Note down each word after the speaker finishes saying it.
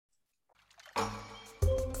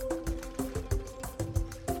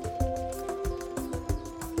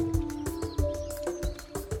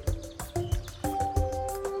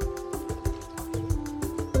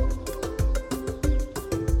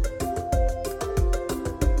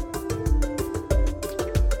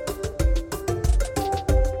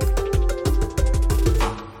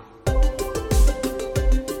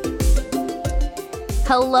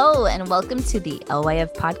Hello, and welcome to the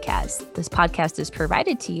LYF podcast. This podcast is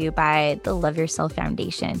provided to you by the Love Yourself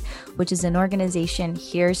Foundation, which is an organization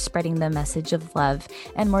here spreading the message of love,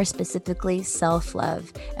 and more specifically,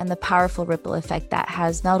 self-love, and the powerful ripple effect that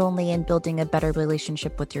has not only in building a better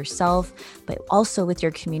relationship with yourself, but also with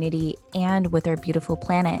your community and with our beautiful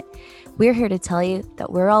planet. We're here to tell you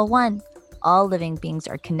that we're all one. All living beings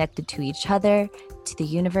are connected to each other, to the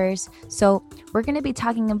universe. So we're going to be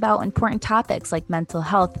talking about important topics like mental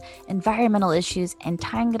health, environmental issues, and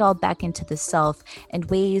tying it all back into the self in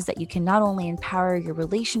ways that you can not only empower your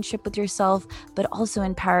relationship with yourself, but also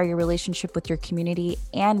empower your relationship with your community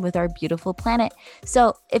and with our beautiful planet.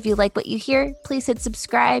 So if you like what you hear, please hit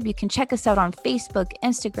subscribe. You can check us out on Facebook,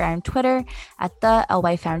 Instagram, Twitter at the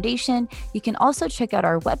LY Foundation. You can also check out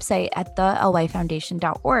our website at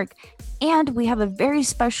thelyfoundation.org. And we have a very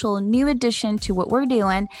special new addition to what we're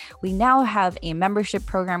doing. We now have a membership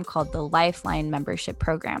program called the Lifeline Membership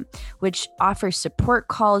Program, which offers support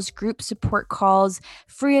calls, group support calls,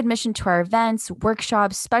 free admission to our events,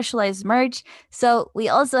 workshops, specialized merch. So we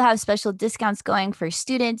also have special discounts going for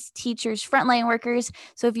students, teachers, frontline workers.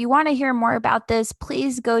 So if you want to hear more about this,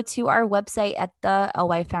 please go to our website at the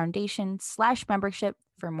LY Foundation/membership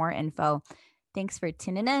for more info. Thanks for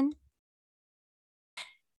tuning in.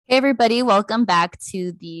 Hey, everybody. Welcome back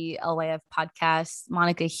to the LYF podcast.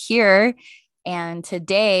 Monica here. And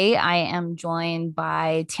today I am joined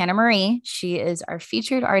by Tanna Marie. She is our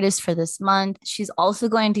featured artist for this month. She's also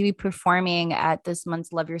going to be performing at this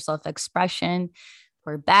month's Love Yourself Expression.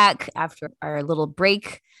 We're back after our little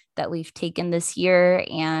break that we've taken this year.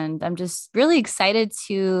 And I'm just really excited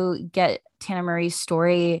to get Tanna Marie's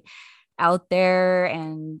story out there,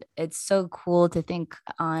 and it's so cool to think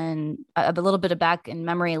on a little bit of back in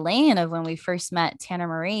memory lane of when we first met Tanna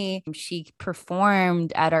Marie. She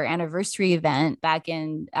performed at our anniversary event back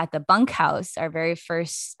at the Bunkhouse, our very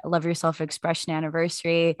first Love Yourself Expression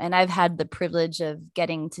anniversary, and I've had the privilege of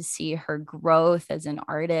getting to see her growth as an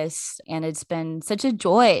artist, and it's been such a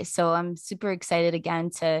joy. So I'm super excited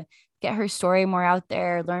again to get her story more out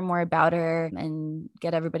there, learn more about her, and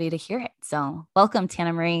get everybody to hear it. So welcome,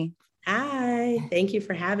 Tanna Marie. Hi, thank you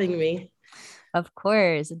for having me. Of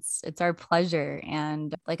course, it's our pleasure.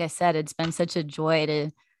 And like I said, it's been such a joy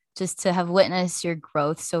to have witnessed your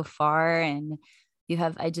growth so far. And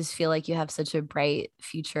I just feel like you have such a bright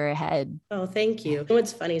future ahead. Oh, thank you.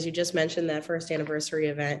 What's funny is you just mentioned that first anniversary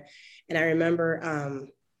event. And I remember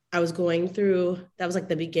I was that was like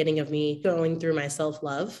the beginning of me going through my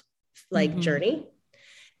self-love journey.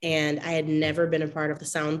 And I had never been a part of the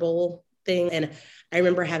sound bowl thing. And I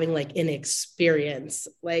remember having like an experience.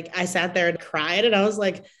 Like I sat there and cried and I was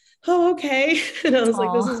like, oh, okay. And I was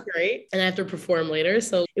like, this is great. And I have to perform later.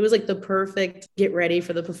 So it was like the perfect get ready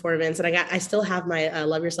for the performance. And I still have my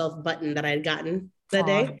Love Yourself button that I had gotten that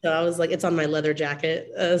day. So I was like, it's on my leather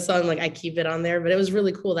jacket. So I'm like, I keep it on there, but it was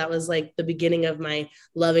really cool. That was like the beginning of my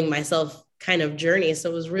loving myself kind of journey.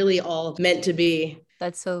 So it was really all meant to be.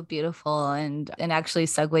 That's so beautiful. And actually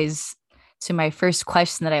segues to my first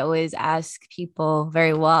question that I always ask people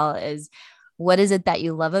very well is, what is it that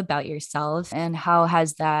you love about yourself, and how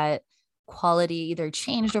has that quality either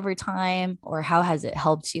changed over time, or how has it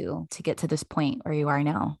helped you to get to this point where you are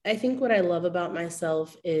now? I think what I love about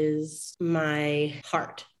myself is my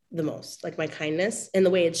heart the most, like my kindness. And the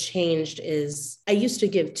way it's changed is I used to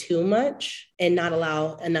give too much and not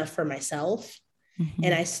allow enough for myself.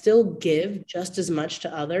 And I still give just as much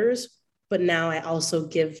to others, but now I also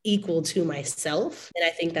give equal to myself. And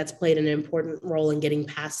I think that's played an important role in getting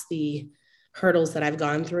past the hurdles that I've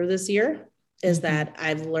gone through this year, is that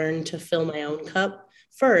I've learned to fill my own cup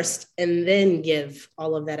first and then give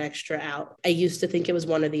all of that extra out. I used to think it was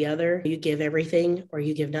one or the other. You give everything or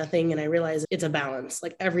you give nothing. And I realized it's a balance.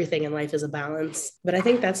 Like everything in life is a balance. But I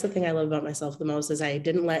think that's the thing I love about myself the most, is I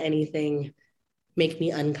didn't let anything make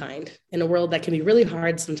me unkind in a world that can be really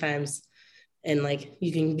hard sometimes. And like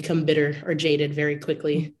you can become bitter or jaded very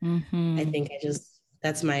quickly. I think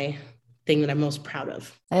that's my thing that I'm most proud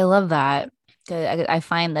of. I love that. I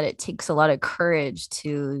find that it takes a lot of courage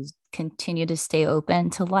to continue to stay open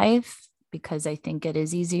to life, because I think it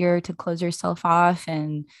is easier to close yourself off.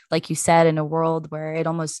 And like you said, in a world where it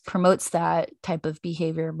almost promotes that type of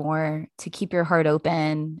behavior more, to keep your heart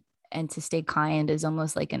open and to stay kind is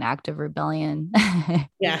almost like an act of rebellion.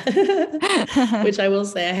 Yeah. Which I will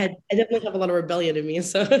say I definitely have a lot of rebellion in me.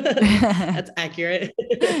 So that's accurate.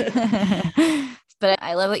 But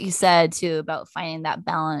I love what you said too about finding that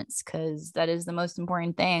balance, because that is the most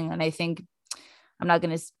important thing. And I think, I'm not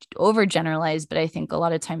going to overgeneralize, but I think a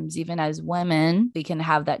lot of times, even as women, we can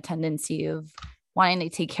have that tendency of wanting to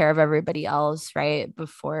take care of everybody else, right?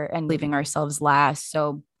 Before and leaving ourselves last.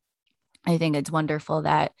 So I think it's wonderful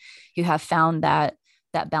that you have found that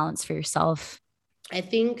balance for yourself. I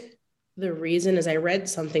think the reason is I read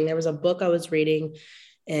something. There was a book I was reading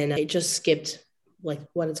and it just skipped, like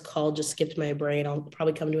what it's called, just skipped my brain. I'll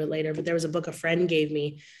probably come to it later. But there was a book a friend gave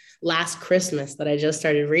me last Christmas that I just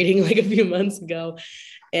started reading like a few months ago.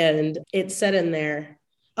 And it said in there,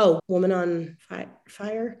 oh, Woman on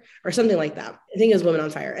Fire or something like that. I think it was Woman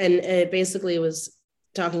on Fire. And it basically was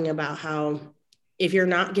talking about how if you're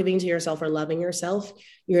not giving to yourself or loving yourself,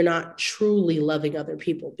 you're not truly loving other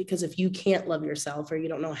people. Because if you can't love yourself or you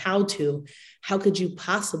don't know how to, how could you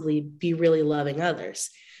possibly be really loving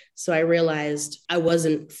others? So I realized I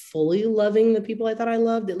wasn't fully loving the people I thought I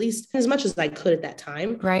loved, at least as much as I could at that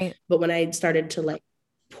time. Right. But when I started to like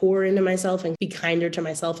pour into myself and be kinder to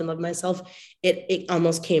myself and love myself, it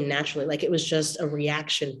almost came naturally. Like it was just a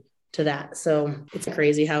reaction to that. So it's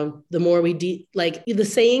crazy how the more we like the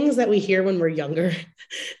sayings that we hear when we're younger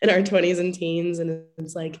in our 20s and teens, and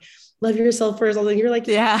it's like, love yourself first. All you're like,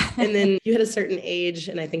 yeah. And then you hit a certain age,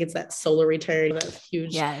 and I think it's that solar return, that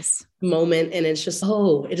huge moment. And it's just,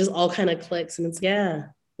 it just all kind of clicks. And it's,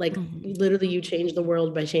 like literally you change the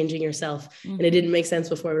world by changing yourself. And it didn't make sense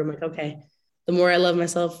before, but I'm like, okay, the more I love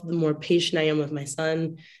myself, the more patient I am with my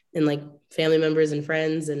son and like family members and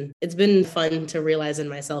friends. And it's been fun to realize in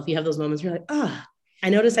myself, you have those moments where you're like, I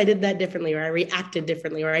noticed I did that differently, or I reacted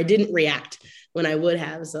differently, or I didn't react when I would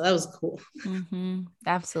have. So that was cool.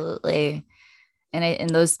 Absolutely. And in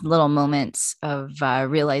those little moments of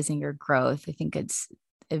realizing your growth, I think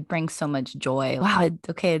it brings so much joy. Wow.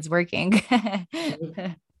 It's working.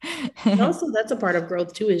 And also that's a part of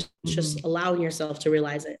growth too, is just allowing yourself to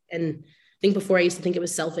realize it. And I think before I used to think it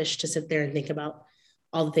was selfish to sit there and think about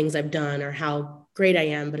all the things I've done or how great I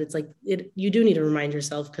am. But it's like, you do need to remind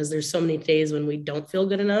yourself, because there's so many days when we don't feel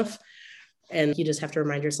good enough. And you just have to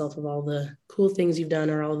remind yourself of all the cool things you've done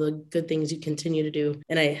or all the good things you continue to do.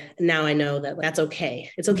 And now I know that that's okay.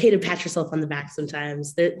 It's okay to pat yourself on the back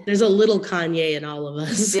sometimes. There's a little Kanye in all of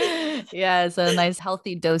us. Yeah, it's a nice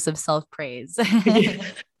healthy dose of self-praise.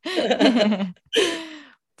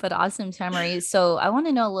 But awesome, Tamara. So I want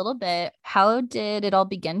to know a little bit, how did it all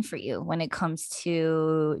begin for you when it comes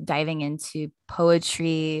to diving into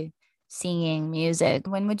poetry, singing, music?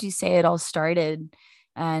 When would you say it all started?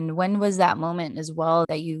 And when was that moment as well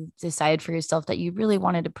that you decided for yourself that you really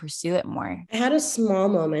wanted to pursue it more? I had a small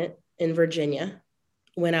moment in Virginia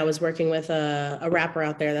when I was working with a rapper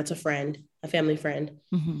out there that's a friend, a family friend.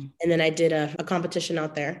 And then I did a competition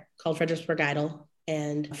out there called Fredericksburg Idol.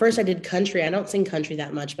 And first I did country. I don't sing country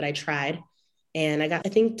that much, but I tried. And I got, I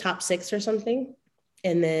think, top 6 or something.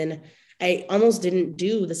 And then I almost didn't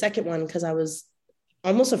do the second one because I was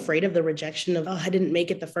almost afraid of the rejection of, I didn't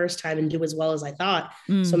make it the first time and do as well as I thought.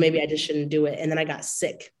 So maybe I just shouldn't do it. And then I got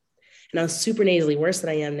sick and I was super nasally, worse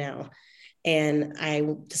than I am now. And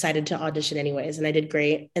I decided to audition anyways. And I did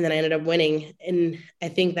great. And then I ended up winning. And I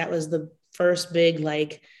think that was the first big,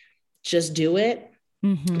 like, just do it.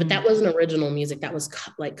 But that wasn't original music. That was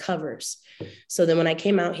like covers. So then when I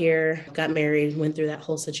came out here, got married, went through that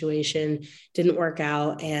whole situation, didn't work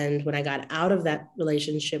out. And when I got out of that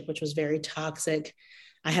relationship, which was very toxic,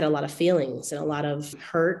 I had a lot of feelings and a lot of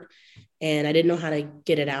hurt, and I didn't know how to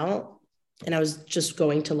get it out. And I was just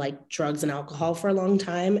going to like drugs and alcohol for a long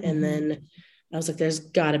time. And then I was like, there's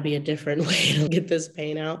got to be a different way to get this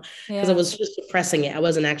pain out, because I was just suppressing it. I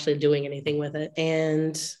wasn't actually doing anything with it.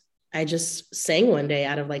 And I just sang one day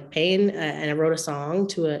out of like pain, and I wrote a song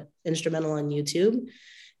to an instrumental on YouTube.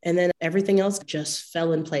 And then everything else just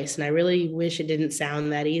fell in place. And I really wish it didn't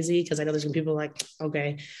sound that easy, because I know there's some people like,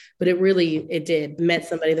 okay, but it did. Met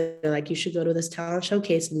somebody that they're like, you should go to this talent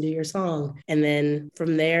showcase and do your song. And then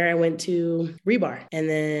from there, I went to Rebar. And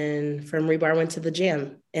then from Rebar, I went to the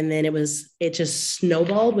Jam. And then it just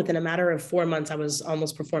snowballed. Within a matter of 4 months, I was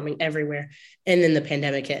almost performing everywhere. And then the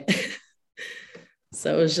pandemic hit.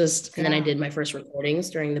 So it was just, and then I did my first recordings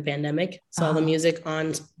during the pandemic. So all the music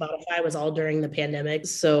on Spotify was all during the pandemic.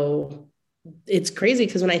 So it's crazy,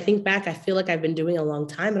 because when I think back, I feel like I've been doing it a long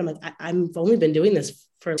time, but I'm like, I've only been doing this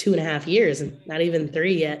for 2.5 years and not even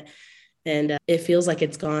 3 yet. And it feels like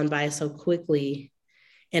it's gone by so quickly.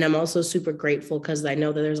 And I'm also super grateful, because I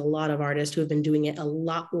know that there's a lot of artists who have been doing it a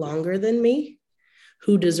lot longer than me,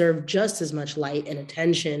 who deserve just as much light and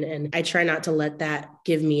attention. And I try not to let that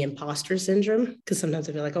give me imposter syndrome, because sometimes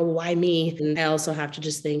I feel like, oh, why me? And I also have to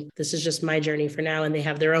just think, this is just my journey for now, and they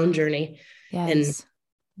have their own journey. And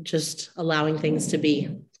just allowing things to be.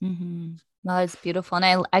 Well, it's beautiful. And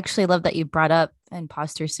I actually love that you brought up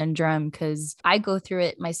imposter syndrome, because I go through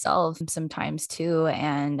it myself sometimes too.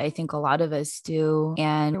 And I think a lot of us do.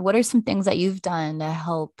 And what are some things that you've done to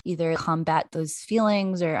help either combat those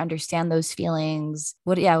feelings or understand those feelings?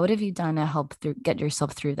 What have you done to help get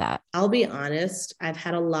yourself through that? I'll be honest, I've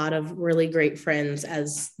had a lot of really great friends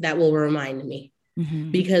as that will remind me,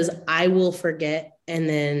 because I will forget, and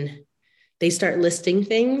then they start listing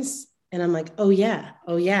things and I'm like, oh yeah,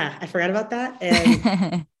 I forgot about that.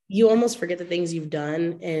 And you almost forget the things you've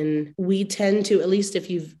done. And we tend to, at least if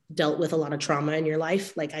you've dealt with a lot of trauma in your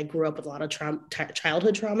life, like I grew up with a lot of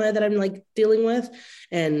childhood trauma that I'm like dealing with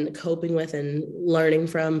and coping with and learning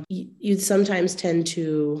from. You sometimes tend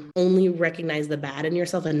to only recognize the bad in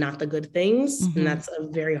yourself and not the good things. And that's a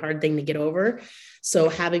very hard thing to get over. So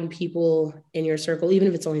having people in your circle, even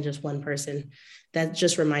if it's only just one person, that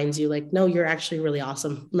just reminds you like, no, you're actually really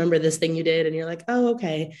awesome. Remember this thing you did? And you're like, oh,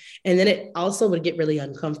 okay. And then it also would get really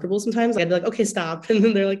uncomfortable sometimes. I'd be like, okay, stop. And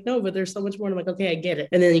then they're like, no, but there's so much more. And I'm like, okay, I get it.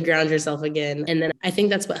 And then you ground yourself again. And then I think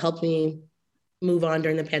that's what helped me move on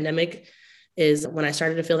during the pandemic, is when I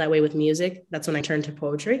started to feel that way with music. That's when I turned to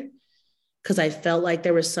poetry, because I felt like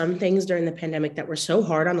there were some things during the pandemic that were so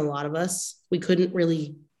hard on a lot of us. We couldn't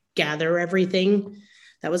really gather everything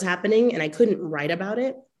that was happening, and I couldn't write about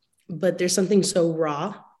it. But there's something so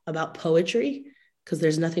raw about poetry, because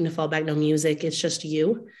there's nothing to fall back, no music, it's just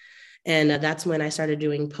you. And that's when I started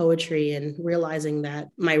doing poetry and realizing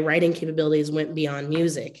that my writing capabilities went beyond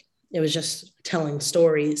music. It was just telling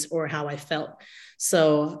stories or how I felt.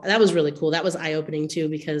 So that was really cool. That was eye-opening too,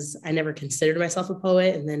 because I never considered myself a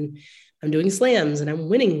poet. And then I'm doing slams and I'm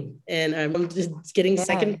winning, and I'm just getting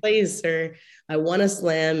second place, or I won a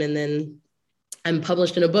slam, and then I'm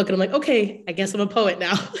published in a book, and I'm like, okay, I guess I'm a poet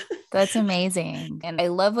now. That's amazing. And I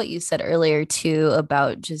love what you said earlier too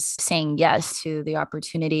about just saying yes to the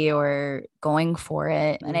opportunity or going for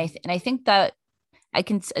it. And I think that I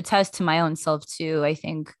can attest to my own self too. I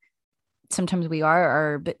think sometimes we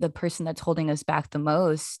are the person that's holding us back the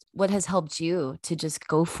most. What has helped you to just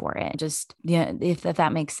go for it? Just, yeah, if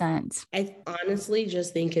that makes sense. I honestly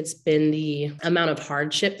just think it's been the amount of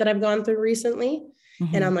hardship that I've gone through recently.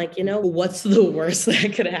 And I'm like, what's the worst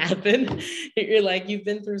that could happen? You're like, you've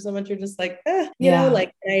been through so much. You're just like,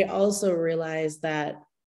 like, I also realized that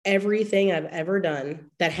everything I've ever done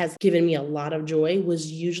that has given me a lot of joy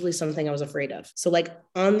was usually something I was afraid of. So like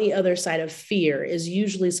on the other side of fear is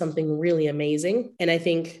usually something really amazing. And I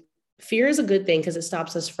think fear is a good thing because it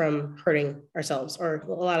stops us from hurting ourselves, or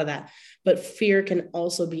a lot of that. But fear can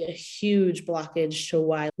also be a huge blockage to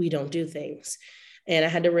why we don't do things. And I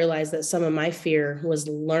had to realize that some of my fear was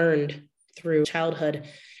learned through childhood,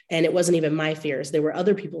 and it wasn't even my fears. They were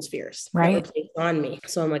other people's fears that were placed on me.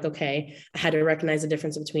 So I'm like, okay, I had to recognize the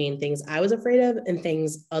difference between things I was afraid of and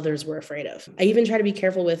things others were afraid of. I even try to be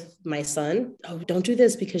careful with my son. Oh, don't do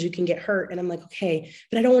this because you can get hurt. And I'm like, okay,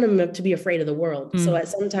 but I don't want him to be afraid of the world. So at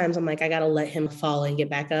sometimes I'm like, I got to let him fall and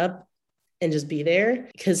get back up and just be there,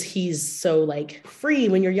 because he's so like free.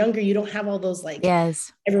 When you're younger, you don't have all those like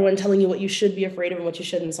everyone telling you what you should be afraid of and what you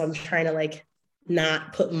shouldn't. So I'm trying to like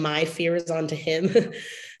not put my fears onto him.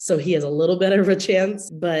 So he has a little bit of a chance.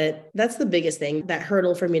 But that's the biggest thing. That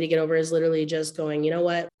hurdle for me to get over is literally just going, you know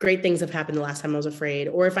what? Great things have happened the last time I was afraid.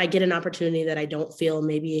 Or if I get an opportunity that I don't feel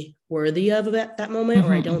maybe worthy of at that moment,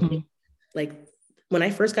 or I don't like, when I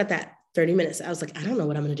first got that 30 minutes, I was like, I don't know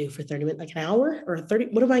what I'm going to do for 30 minutes, like an hour or 30.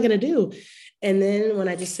 What am I going to do? And then when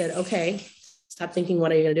I just said, okay, stop thinking,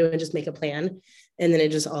 what are you going to do? And just make a plan. And then it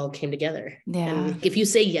just all came together. Yeah. And if you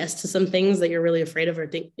say yes to some things that you're really afraid of, or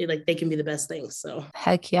think like, they can be the best things. So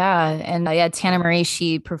heck yeah. And Tanna Marie,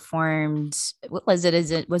 she performed, what was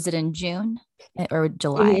it? Was it in June or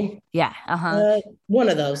July? Yeah. One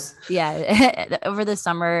of those. Yeah. Over the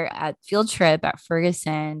summer at field trip at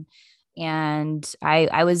Ferguson. And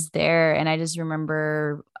I was there, and I just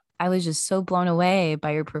remember I was just so blown away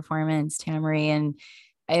by your performance, Tanna Marie. And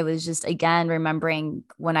I was just, again, remembering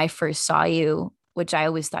when I first saw you, which I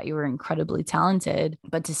always thought you were incredibly talented,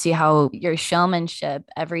 but to see how your showmanship,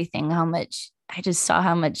 everything, how much I just saw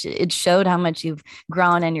how much it showed, how much you've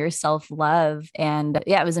grown in your self-love. And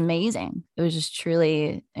yeah, it was amazing. It was just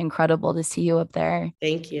truly incredible to see you up there.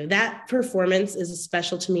 Thank you. That performance is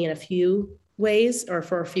special to me in a few ways, or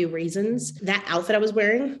for a few reasons. That outfit I was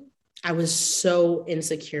wearing, I was so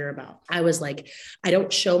insecure about. I was like, I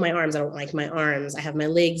don't show my arms. I don't like my arms. I have my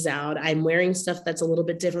legs out. I'm wearing stuff that's a little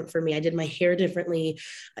bit different for me. I did my hair differently,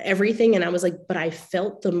 everything. And I was like, but I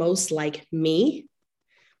felt the most like me,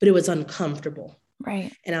 but it was uncomfortable.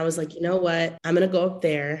 Right. And I was like, you know what? I'm going to go up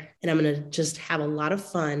there and I'm going to just have a lot of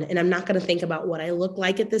fun. And I'm not going to think about what I look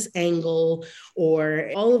like at this angle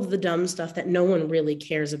or all of the dumb stuff that no one really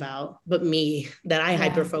cares about, but me, that I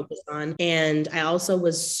hyper focus on. And I also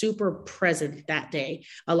was super present that day.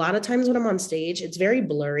 A lot of times when I'm on stage, it's very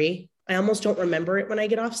blurry. I almost don't remember it when I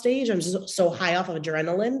get off stage. I'm just so high off of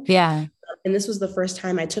adrenaline. Yeah. And this was the first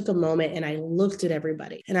time I took a moment and I looked at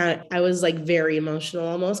everybody. And I was like very emotional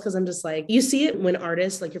almost, because I'm just like, you see it when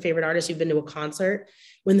artists, like your favorite artist, you've been to a concert,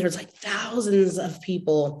 when there's like thousands of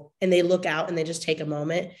people and they look out and they just take a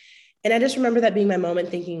moment. And I just remember that being my moment,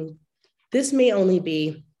 thinking, this may only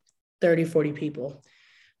be 30, 40 people.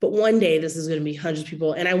 But one day this is going to be hundreds of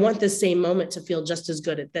people. And I want this same moment to feel just as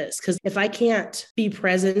good at this. Because if I can't be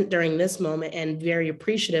present during this moment and very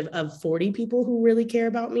appreciative of 40 people who really care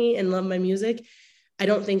about me and love my music, I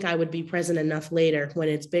don't think I would be present enough later when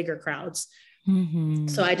it's bigger crowds. Mm-hmm.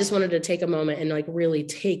 So I just wanted to take a moment and like really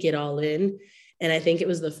take it all in. And I think it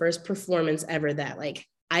was the first performance ever that like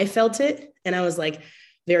I felt it. And I was like,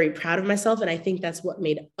 very proud of myself. And I think that's what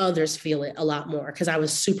made others feel it a lot more, because I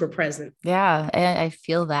was super present. Yeah, I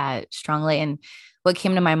feel that strongly. And what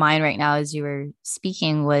came to my mind right now as you were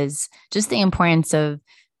speaking was just the importance of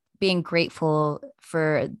being grateful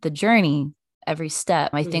for the journey, every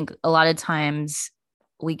step. I think a lot of times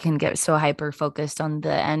we can get so hyper focused on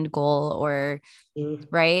the end goal or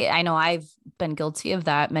right. I know I've been guilty of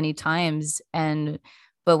that many times.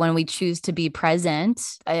 But when we choose to be present,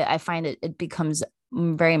 I find it becomes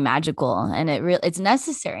very magical, and it's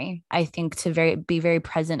necessary, I think, to be very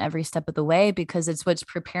present every step of the way, because it's what's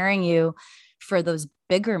preparing you for those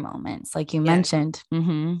bigger moments, like you mentioned.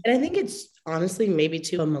 Mm-hmm. And I think it's honestly maybe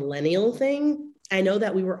too a millennial thing. I know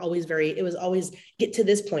that we were always it was always get to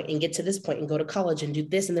this point and get to this point and go to college and do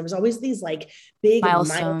this. And there was always these like big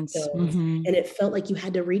milestones. Mm-hmm. And it felt like you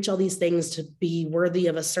had to reach all these things to be worthy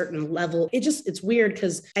of a certain level. It's weird,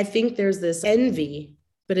 because I think there's this envy,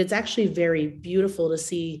 but it's actually very beautiful to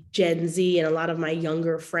see Gen Z and a lot of my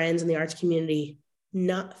younger friends in the arts community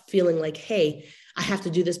not feeling like, hey, I have to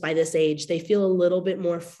do this by this age. They feel a little bit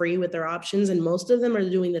more free with their options. And most of them are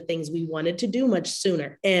doing the things we wanted to do much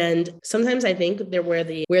sooner. And sometimes I think where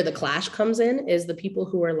the clash comes in is the people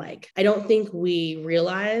who are like, I don't think we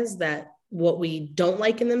realize that what we don't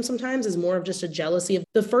like in them sometimes is more of just a jealousy of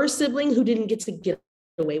the first sibling who didn't get to get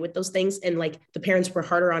away with those things, and like the parents were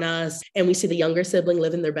harder on us, and we see the younger sibling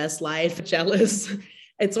living their best life, jealous.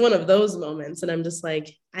 It's one of those moments, and I'm just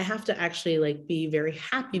like, I have to actually like be very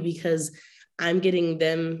happy, because I'm getting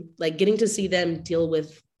to see them deal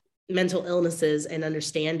with mental illnesses and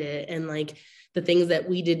understand it, and like the things that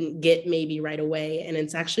we didn't get maybe right away. And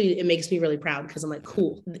it makes me really proud, because I'm like,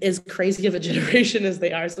 cool, as crazy of a generation as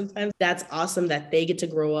they are sometimes, that's awesome that they get to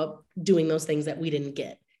grow up doing those things that we didn't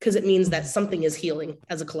get, because it means that something is healing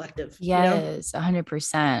as a collective. Yes,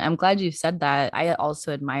 100%. I'm glad you said that. I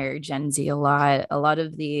also admire Gen Z a lot. A lot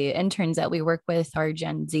of the interns that we work with are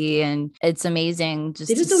Gen Z, and it's amazing.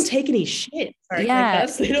 They just don't take any shit. Sorry, yeah. Like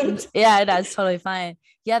us. They don't. Yeah, that's totally fine.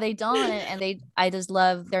 Yeah, they don't. And I just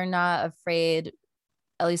love, they're not afraid,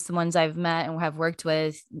 at least the ones I've met and have worked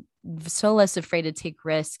with, so less afraid to take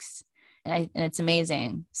risks. And it's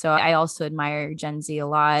amazing. So I also admire Gen Z a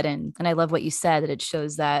lot. And I love what you said, that it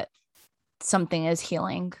shows that something is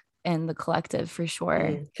healing in the collective, for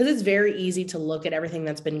sure. Because it's very easy to look at everything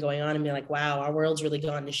that's been going on and be like, wow, our world's really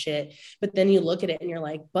gone to shit. But then you look at it and you're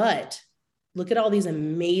like, but look at all these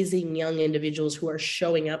amazing young individuals who are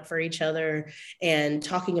showing up for each other and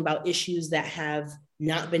talking about issues that have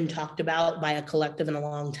not been talked about by a collective in a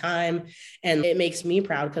long time. And it makes me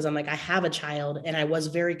proud, because I'm like, I have a child and I was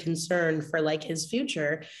very concerned for like his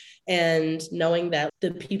future. And knowing that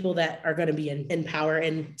the people that are going to be in power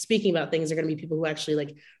and speaking about things are going to be people who actually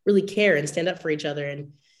like really care and stand up for each other.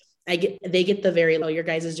 And they get the very, your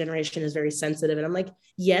guys' generation is very sensitive. And I'm like,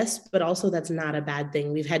 yes, but also that's not a bad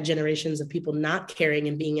thing. We've had generations of people not caring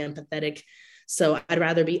and being empathetic. So I'd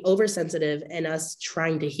rather be oversensitive and us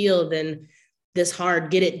trying to heal than this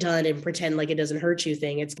hard, get it done and pretend like it doesn't hurt you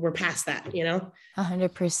thing. We're past that,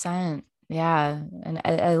 100%. Yeah. And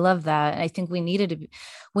I love that. And I think we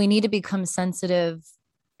need to become sensitive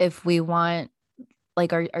if we want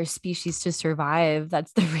like our species to survive.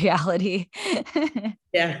 That's the reality.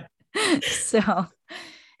 Yeah. So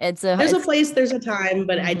there's a place, there's a time,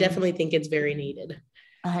 but I definitely think it's very needed.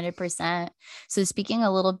 100%. So speaking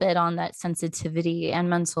a little bit on that sensitivity and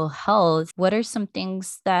mental health, what are some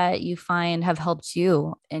things that you find have helped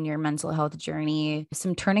you in your mental health journey?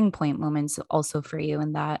 Some turning point moments also for you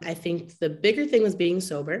in that? I think the bigger thing was being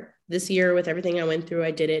sober. This year, with everything I went through,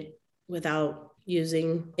 I did it without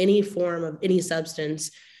using any form of any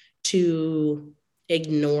substance to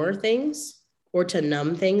ignore things or to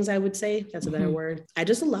numb things, I would say. That's a better word. I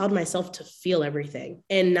just allowed myself to feel everything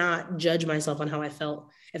and not judge myself on how I felt.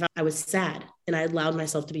 If I was sad, and I allowed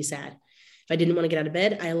myself to be sad. If I didn't want to get out of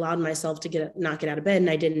bed, I allowed myself to not get out of bed, and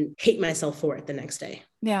I didn't hate myself for it the next day.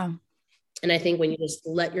 Yeah. And I think when you just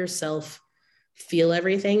let yourself feel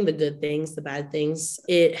everything, the good things, the bad things,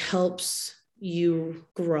 it helps you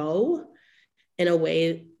grow in a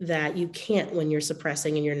way that you can't when you're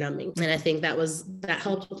suppressing and you're numbing. And I think that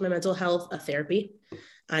helped with my mental health, therapy.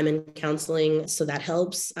 I'm in counseling, so that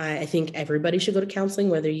helps. I think everybody should go to counseling,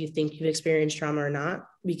 whether you think you've experienced trauma or not,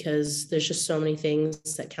 because there's just so many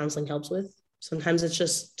things that counseling helps with. Sometimes it's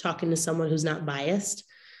just talking to someone who's not biased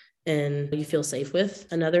and you feel safe with.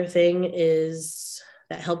 Another thing is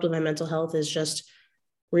that helped with my mental health is just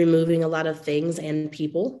removing a lot of things and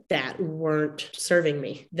people that weren't serving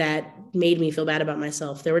me, that made me feel bad about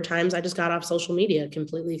myself. There were times I just got off social media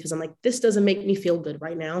completely because I'm like, this doesn't make me feel good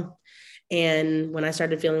right now. And when I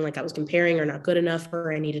started feeling like I was comparing or not good enough,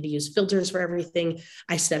 or I needed to use filters for everything,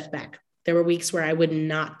 I stepped back. There were weeks where I would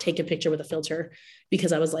not take a picture with a filter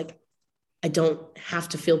because I was like, I don't have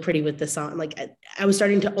to feel pretty with this on. Like I was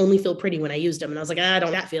starting to only feel pretty when I used them. And I was like, I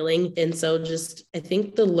don't have that feeling. And so just, I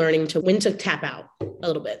think the learning to when to tap out a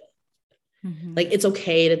little bit. Like it's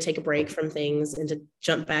okay to take a break from things and to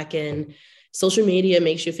jump back in. Social media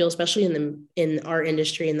makes you feel, especially in our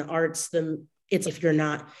industry, in the arts, it's if you're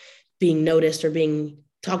not being noticed or being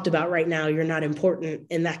talked about right now, you're not important.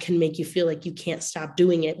 And that can make you feel like you can't stop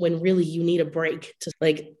doing it when really you need a break. To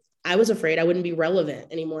like, I was afraid I wouldn't be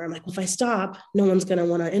relevant anymore. I'm like, well, if I stop, no one's going to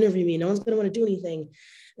want to interview me. No one's going to want to do anything,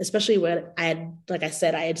 especially when I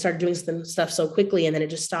had started doing some stuff so quickly and then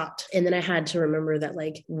it just stopped. And then I had to remember that,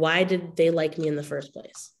 like, why did they like me in the first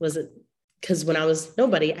place? Was it because when I was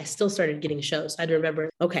nobody, I still started getting shows. I had to remember,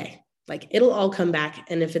 okay, like it'll all come back.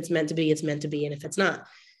 And if it's meant to be, it's meant to be. And if it's not.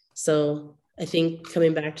 So I think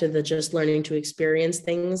coming back to the just learning to experience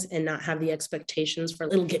things and not have the expectations for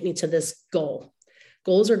it'll get me to this goal.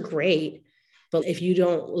 Goals are great, but if you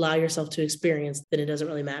don't allow yourself to experience, then it doesn't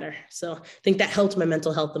really matter. So I think that helped my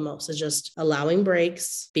mental health the most, is just allowing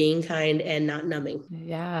breaks, being kind, and not numbing.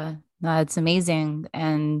 Yeah, that's amazing.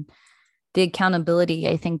 And the accountability,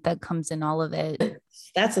 I think that comes in all of it.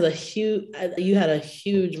 That's you had a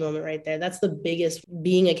huge moment right there. That's the biggest,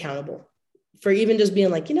 being accountable. For even just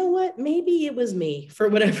being like, you know what, maybe it was me for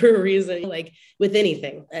whatever reason, like with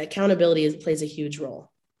anything, accountability plays a huge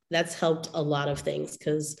role. That's helped a lot of things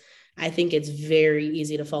because I think it's very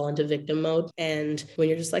easy to fall into victim mode. And when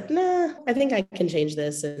you're just like, nah, I think I can change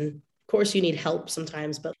this. And of course you need help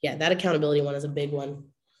sometimes, but yeah, that accountability one is a big one.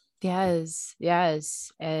 Yes.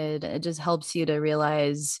 And it just helps you to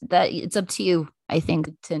realize that it's up to you, I think,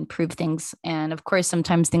 to improve things. And of course,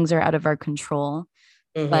 sometimes things are out of our control.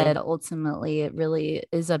 But ultimately, it really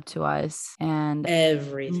is up to us and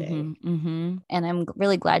everything. And I'm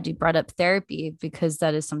really glad you brought up therapy, because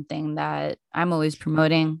that is something that I'm always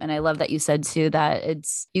promoting. And I love that you said too, that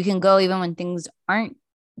you can go even when things aren't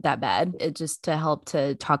that bad. It just to help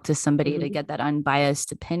to talk to somebody to get that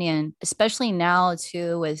unbiased opinion, especially now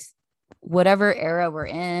too, with whatever era we're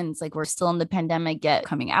in. It's like we're still in the pandemic, yet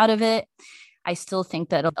coming out of it. I still think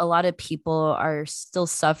that a lot of people are still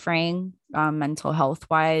suffering mental health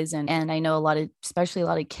wise. And I know especially a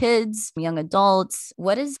lot of kids, young adults.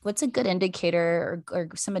 What's a good indicator or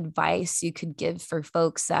some advice you could give for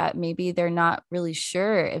folks that maybe they're not really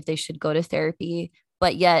sure if they should go to therapy,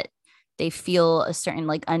 but yet they feel a certain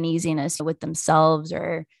like uneasiness with themselves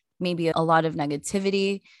or maybe a lot of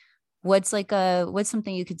negativity? What's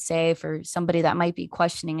something you could say for somebody that might be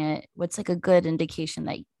questioning it? What's like a good indication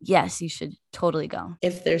that yes, you should totally go?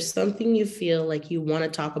 If there's something you feel like you want to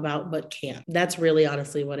talk about but can't, that's really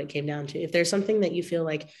honestly what it came down to. If there's something that you feel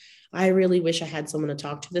like, I really wish I had someone to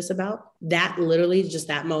talk to this about, that literally just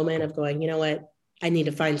that moment of going, you know what, I need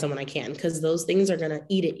to find someone I can, because those things are going to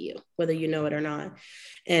eat at you, whether you know it or not.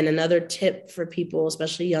 And another tip for people,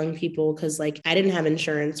 especially young people, because like I didn't have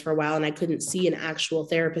insurance for a while and I couldn't see an actual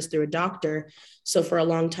therapist through a doctor. So for a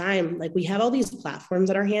long time, like we have all these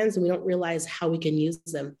platforms at our hands and we don't realize how we can use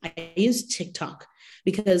them. I use TikTok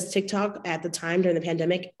because TikTok at the time during the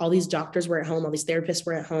pandemic, all these doctors were at home, all these therapists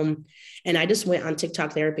were at home. And I just went on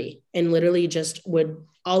TikTok therapy and literally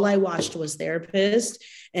all I watched was therapists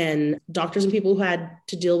and doctors and people who had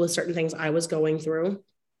to deal with certain things I was going through.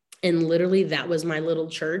 And literally that was my little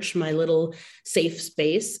church, my little safe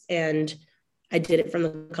space. And I did it from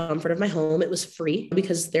the comfort of my home. It was free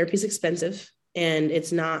because therapy is expensive and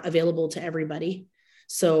it's not available to everybody.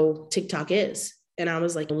 So TikTok is. And I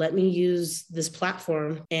was like, let me use this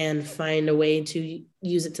platform and find a way to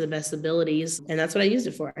use it to the best abilities. And that's what I used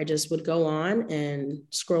it for. I just would go on and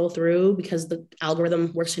scroll through because the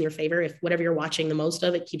algorithm works in your favor. If whatever you're watching the most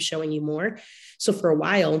of, it keeps showing you more. So for a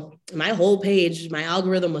while, my whole page, my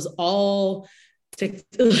algorithm was all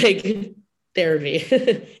like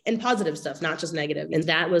therapy and positive stuff, not just negative. And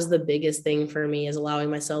that was the biggest thing for me, is allowing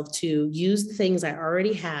myself to use the things I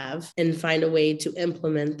already have and find a way to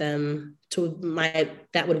implement them to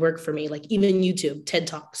that would work for me. Like even YouTube, TED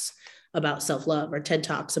Talks about self-love, or TED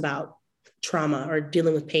Talks about trauma or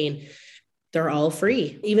dealing with pain. They're all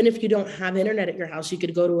free. Even if you don't have internet at your house, you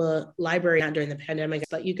could go to a library, not during the pandemic,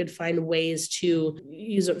 but you could find ways to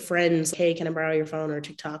use it with friends. Hey, can I borrow your phone or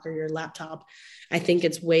TikTok or your laptop? I think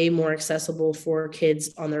it's way more accessible for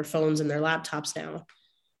kids on their phones and their laptops now.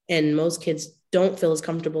 And most kids don't feel as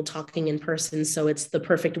comfortable talking in person. So it's the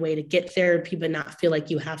perfect way to get therapy, but not feel like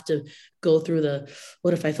you have to go through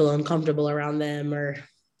what if I feel uncomfortable around them, or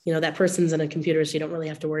that person's in a computer, so you don't really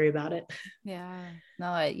have to worry about it. Yeah,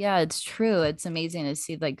 no, yeah, it's true. It's amazing to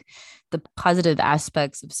see like the positive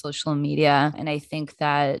aspects of social media. And I think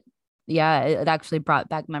that, yeah, it actually brought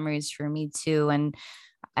back memories for me too. And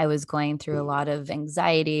I was going through a lot of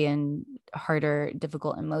anxiety and harder,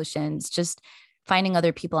 difficult emotions, just finding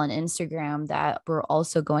other people on Instagram that were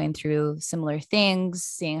also going through similar things,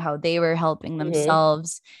 seeing how they were helping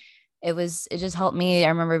themselves. It just helped me, I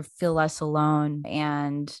remember, feel less alone.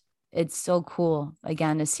 And it's so cool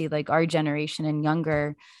again to see like our generation and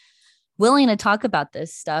younger willing to talk about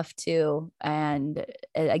this stuff too. And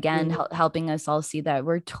again, helping us all see that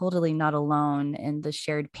we're totally not alone in the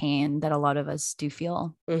shared pain that a lot of us do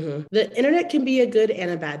feel. The internet can be a good and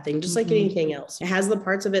a bad thing, just like anything else. It has the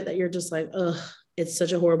parts of it that you're just like, ugh, it's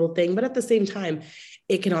such a horrible thing. But at the same time,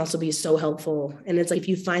 it can also be so helpful. And it's like, if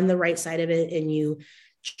you find the right side of it and you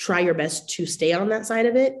try your best to stay on that side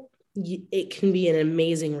of it, it can be an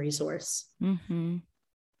amazing resource.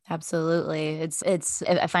 Absolutely.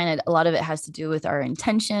 I find it, a lot of it has to do with our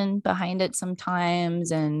intention behind it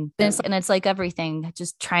sometimes. And it's like everything,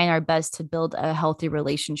 just trying our best to build a healthy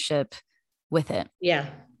relationship with it. Yeah,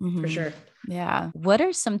 for sure. Yeah. What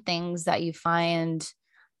are some things that you find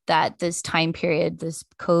that this time period, this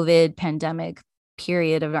COVID pandemic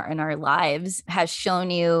period in our lives has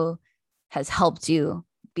helped you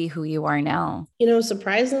be who you are now?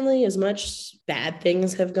 Surprisingly, as much bad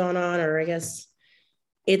things have gone on, or I guess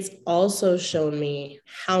it's also shown me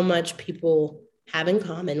how much people have in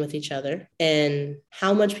common with each other and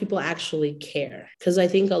how much people actually care. Because I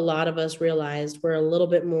think a lot of us realized we're a little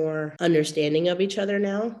bit more understanding of each other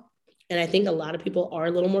now. And I think a lot of people are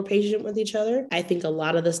a little more patient with each other. I think a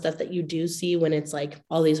lot of the stuff that you do see when it's like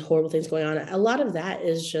all these horrible things going on, a lot of that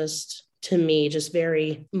is just, to me, just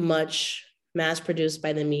very much mass produced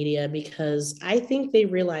by the media, because I think they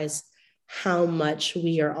realize how much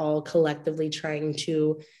we are all collectively trying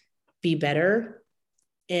to be better.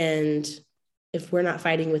 And if we're not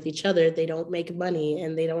fighting with each other, they don't make money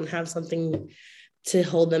and they don't have something to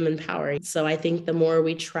hold them in power. So I think the more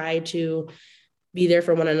we try to be there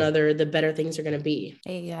for one another, the better things are going to be.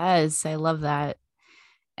 Yes, I love that.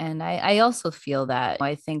 And I also feel that.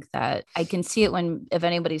 I think that I can see it if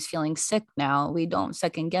anybody's feeling sick now, we don't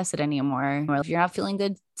second guess it anymore. Or if you're not feeling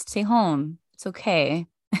good, stay home. It's okay.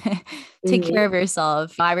 Take care of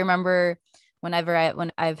yourself. I remember when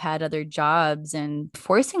I've had other jobs and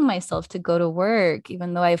forcing myself to go to work,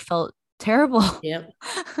 even though I felt terrible. Yep.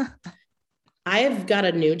 I have got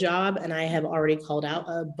a new job and I have already called out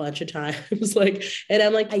a bunch of times. And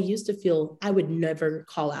I'm like, I used to feel I would never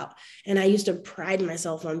call out. And I used to pride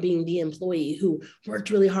myself on being the employee who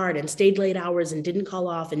worked really hard and stayed late hours and didn't call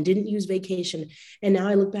off and didn't use vacation. And now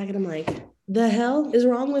I look back and I'm like, the hell is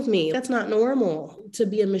wrong with me? That's not normal to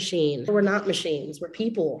be a machine. We're not machines, we're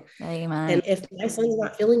people. Amen. And if my son's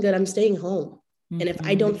not feeling good, I'm staying home. And if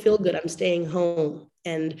I don't feel good, I'm staying home.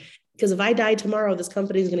 And because if I die tomorrow, this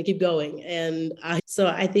company is going to keep going. And so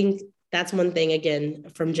I think that's one thing, again,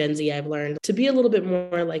 from Gen Z, I've learned to be a little bit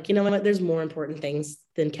more like, you know what, there's more important things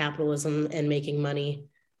than capitalism and making money.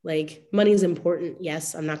 Like, money is important.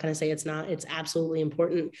 Yes, I'm not going to say it's not. It's absolutely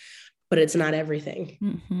important, but it's not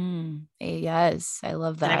everything. Yes, I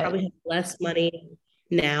love that. And I probably have less money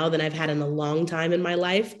now than I've had in a long time in my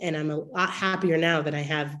life. And I'm a lot happier now than I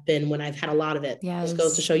have been when I've had a lot of it. Yes. This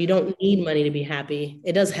goes to show you don't need money to be happy.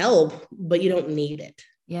 It does help, but you don't need it.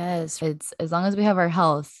 Yes. It's as long as we have our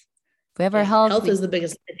health. If we have our health. Health is the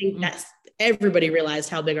biggest. I think that's everybody realized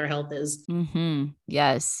how big our health is.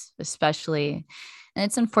 Yes, especially. And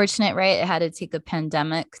it's unfortunate, right? It had to take a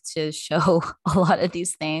pandemic to show a lot of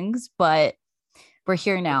these things, but we're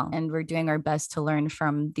here now and we're doing our best to learn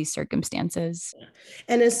from these circumstances.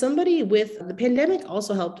 And as somebody with the pandemic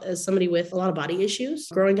also helped as somebody with a lot of body issues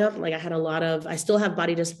growing up, like I still have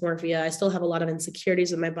body dysmorphia. I still have a lot of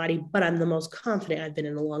insecurities in my body, but I'm the most confident I've been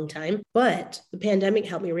in a long time. But the pandemic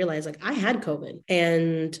helped me realize like I had COVID,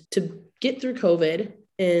 and to get through COVID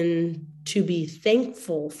and to be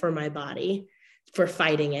thankful for my body for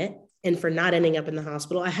fighting it and for not ending up in the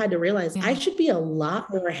hospital, I had to realize I should be a lot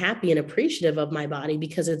more happy and appreciative of my body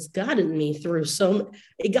because it got me through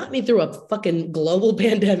a fucking global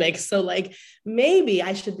pandemic. So like, maybe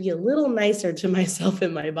I should be a little nicer to myself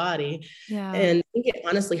and my body. Yeah. And I think it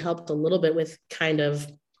honestly helped a little bit with kind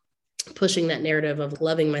of pushing that narrative of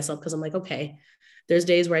loving myself. Cause I'm like, okay, there's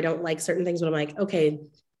days where I don't like certain things, but I'm like, okay,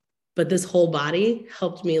 but this whole body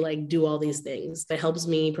helped me like do all these things. It helps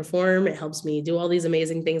me perform. It helps me do all these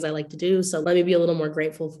amazing things I like to do. So let me be a little more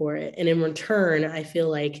grateful for it. And in return, I feel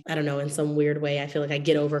like, I don't know, in some weird way, I feel like I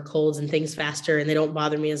get over colds and things faster and they don't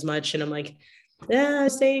bother me as much. And I'm like, yeah,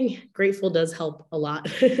 staying grateful does help a lot.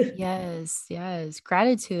 Yes.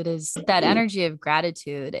 Gratitude is that energy of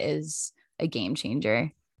gratitude is a game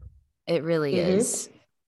changer. It really is,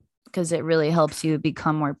 because it really helps you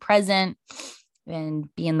become more present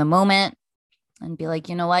and be in the moment and be like,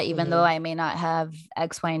 you know what, even though I may not have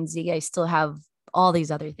X, Y, and Z, I still have all these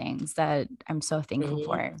other things that I'm so thankful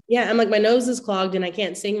for. Yeah. I'm like, my nose is clogged and I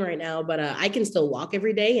can't sing right now, but I can still walk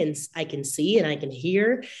every day and I can see and I can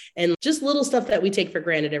hear, and just little stuff that we take for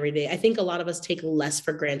granted every day. I think a lot of us take less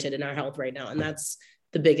for granted in our health right now. And that's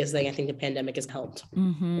the biggest thing I think the pandemic has helped.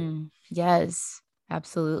 Yes,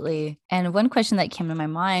 absolutely. And one question that came to my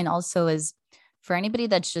mind also is, for anybody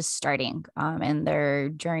that's just starting in their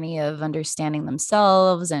journey of understanding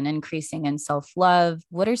themselves and increasing in self-love,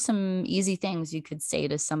 what are some easy things you could say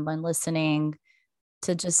to someone listening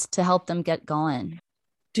to help them get going?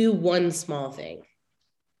 Do one small thing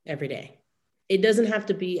every day. It doesn't have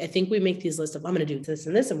to be, I think we make these lists of, I'm going to do this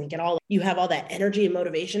and this, and you have all that energy and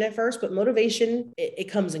motivation at first, but motivation, it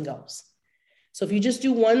comes and goes. So if you just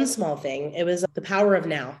do one small thing, it was The Power of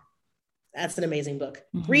Now. That's an amazing book.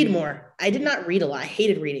 Read more. I did not read a lot. I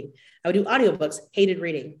hated reading. I would do audiobooks, hated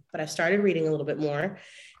reading, but I started reading a little bit more.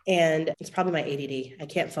 And it's probably my ADD. I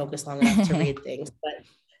can't focus long enough to read things. But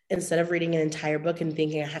instead of reading an entire book and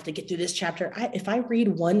thinking I have to get through this chapter, if I read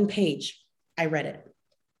one page, I read it.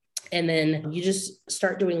 And then you just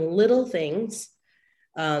start doing little things,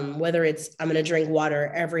 whether it's I'm going to drink water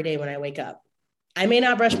every day when I wake up. I may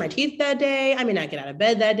not brush my teeth that day. I may not get out of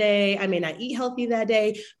bed that day. I may not eat healthy that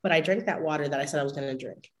day, but I drank that water that I said I was going to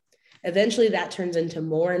drink. Eventually that turns into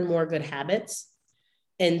more and more good habits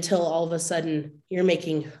until all of a sudden you're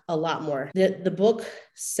making a lot more. The book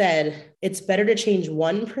said it's better to change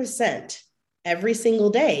 1% every single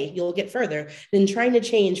day. You'll get further than trying to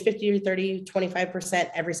change 50 or 30, 25%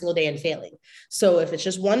 every single day and failing. So if it's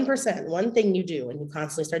just 1%, one thing you do and you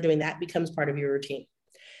constantly start doing that becomes part of your routine.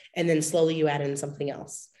 And then slowly you add in something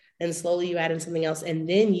else, and slowly you add in something else. And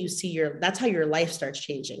then you see that's how your life starts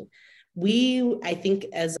changing. I think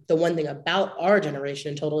as the one thing about our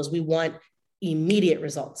generation in total is we want immediate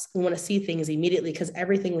results. We want to see things immediately because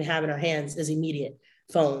everything we have in our hands is immediate.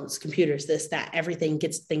 Phones, computers, this, that, everything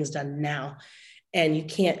gets things done now. And you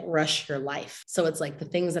can't rush your life. So it's like the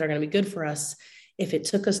things that are going to be good for us. If it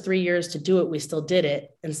took us 3 years to do it, we still did it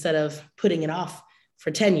instead of putting it off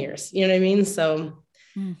for 10 years. You know what I mean? So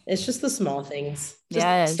it's just the small things.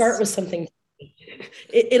 Just start with something.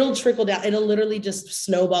 It'll trickle down. It'll literally just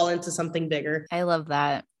snowball into something bigger. I love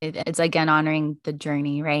that. It's again, honoring the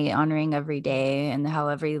journey, right? Honoring every day and how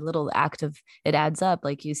every little act of it adds up,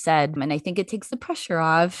 like you said. And I think it takes the pressure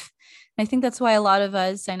off. And I think that's why a lot of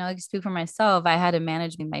us, I know I can speak for myself, I had to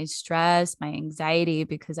manage my stress, my anxiety,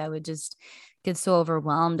 because I would just get so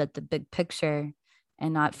overwhelmed at the big picture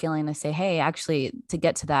and not feeling to say, hey, actually, to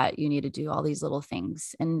get to that, you need to do all these little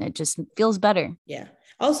things. And it just feels better. Yeah.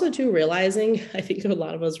 Also, too, realizing, I think a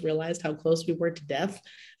lot of us realized how close we were to death.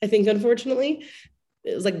 I think, unfortunately,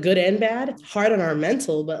 it was like good and bad, hard on our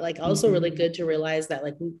mental, but like also really good to realize that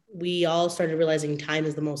like we all started realizing time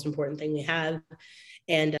is the most important thing we have.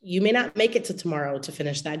 And you may not make it to tomorrow to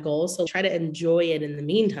finish that goal. So try to enjoy it in the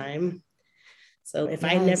meantime. So if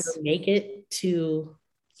I never make it to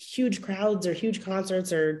huge crowds or huge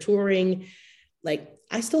concerts or touring, like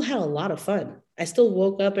I still had a lot of fun. I still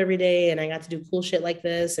woke up every day and I got to do cool shit like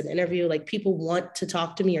this and interview. Like people want to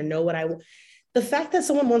talk to me or know what the fact that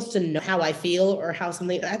someone wants to know how I feel or how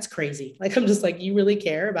something, that's crazy. Like, I'm just like, you really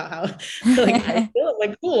care about how like I feel?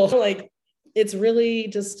 Like, cool. Like, it's really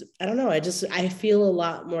just, I don't know. I feel a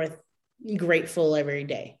lot more grateful every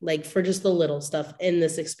day, like for just the little stuff in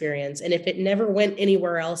this experience. And if it never went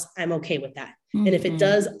anywhere else, I'm okay with that. And if it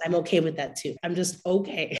does, I'm okay with that too. I'm just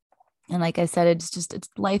okay. And like I said, it's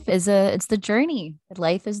life it's the journey.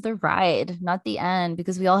 Life is the ride, not the end,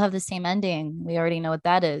 because we all have the same ending. We already know what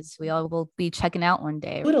that is. We all will be checking out one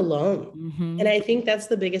day. Do it alone. And I think that's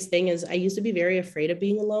the biggest thing is I used to be very afraid of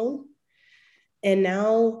being alone. And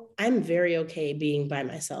now I'm very okay being by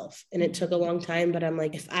myself. And it took a long time, but I'm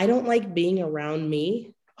like, if I don't like being around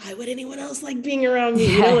me, why would anyone else like being around me?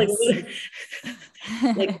 Yes. You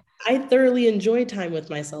know, like I thoroughly enjoy time with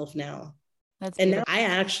myself now. And now I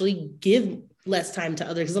actually give less time to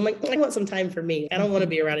others because I'm like, I want some time for me. I don't want to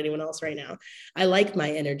be around anyone else right now. I like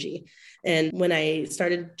my energy. And when I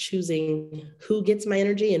started choosing who gets my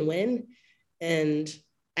energy and when, and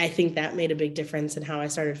I think that made a big difference in how I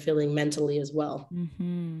started feeling mentally as well.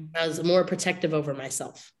 I was more protective over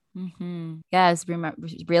myself. Yes,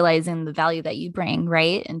 realizing the value that you bring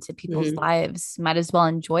right into people's lives. Might as well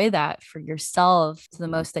enjoy that for yourself to the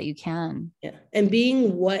most that you can. Yeah. And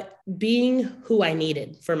being who I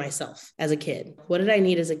needed for myself as a kid. What did I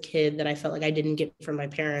need as a kid that I felt like I didn't get from my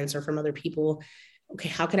parents or from other people? Okay,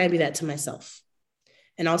 how can I be that to myself?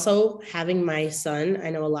 And also having my son, I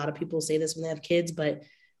know a lot of people say this when they have kids, but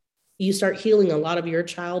you start healing a lot of your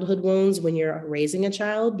childhood wounds when you're raising a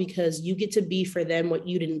child because you get to be for them what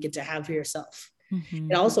you didn't get to have for yourself.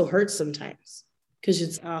 It also hurts sometimes because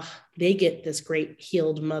it's they get this great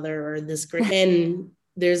healed mother or this great and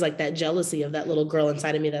there's like that jealousy of that little girl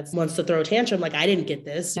inside of me that wants to throw a tantrum like I didn't get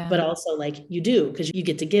this, but also like you do because you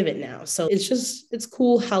get to give it now. So it's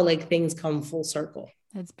cool how like things come full circle.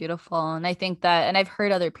 That's beautiful. And I think that, and I've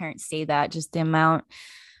heard other parents say that, just the amount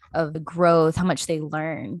of the growth, how much they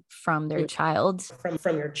learn from their child,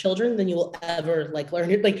 from your children than you will ever like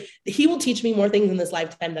learn. Like he will teach me more things in this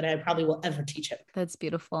lifetime than I probably will ever teach him. That's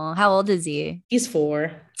beautiful. How old is he? He's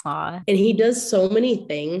 4. Aw. And he does so many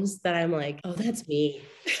things that I'm like, oh, that's me.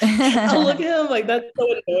 I'll look at him like, that's so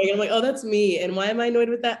annoying. I'm like, oh, that's me. And why am I annoyed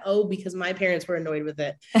with that? Oh, because my parents were annoyed with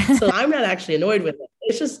it. So I'm not actually annoyed with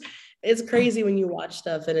it. It's crazy when you watch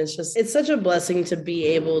stuff and it's such a blessing to be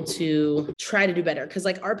able to try to do better. Cause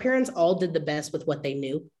like our parents all did the best with what they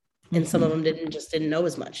knew. And some of them didn't know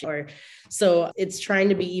as much. So it's trying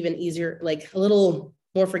to be even easier, like a little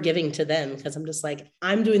more forgiving to them. Cause I'm just like,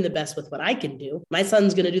 I'm doing the best with what I can do. My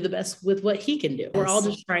son's going to do the best with what he can do. We're all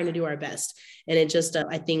just trying to do our best. And it just,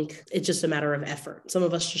 I think it's just a matter of effort. Some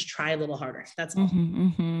of us just try a little harder. That's all.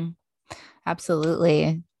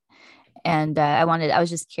 Absolutely. And I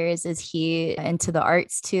was just curious, is he into the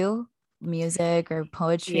arts too? Music or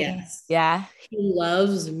poetry? Yes. Yeah. He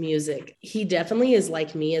loves music. He definitely is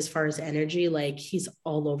like me as far as energy. Like he's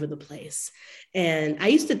all over the place. And I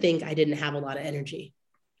used to think I didn't have a lot of energy.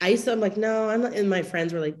 I'm like, no, I'm not. And my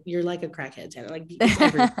friends were like, you're like a crackhead, Tanna. Like,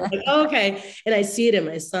 I'm like, oh, okay. And I see it in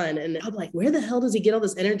my son. And I'm like, where the hell does he get all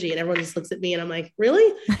this energy? And everyone just looks at me and I'm like,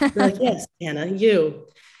 really? They're like, yes, Tanna, you.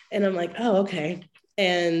 And I'm like, oh, okay.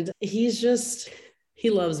 And he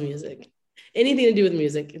loves music. Anything to do with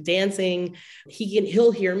music, dancing.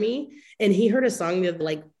 He'll hear me. And he heard a song that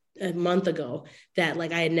like a month ago that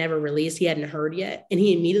like I had never released. He hadn't heard yet. And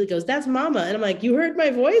he immediately goes, that's Mama. And I'm like, you heard my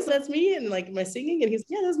voice? That's me. And like my singing. And he's,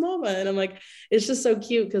 yeah, that's Mama. And I'm like, it's just so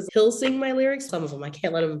cute because he'll sing my lyrics. Some of them, I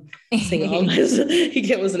can't let him sing all my, he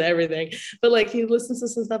can't listen to everything. But like he listens to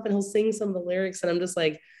some stuff and he'll sing some of the lyrics. And I'm just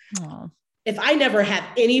like, oh. If I never have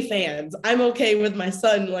any fans, I'm okay with my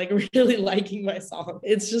son like really liking my song.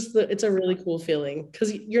 It's just it's a really cool feeling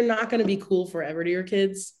because you're not going to be cool forever to your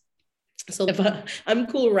kids. So if I'm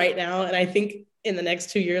cool right now, and I think in the next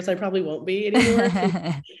 2 years I probably won't be anymore.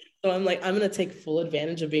 So I'm like, I'm going to take full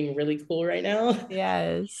advantage of being really cool right now.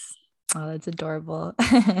 Yes. Oh, that's adorable.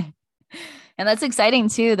 And that's exciting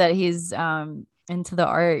too that he's into the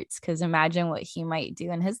arts, because imagine what he might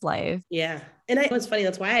do in his life. Yeah. And it's funny.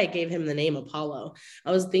 That's why I gave him the name Apollo.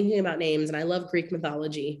 I was thinking about names and I love Greek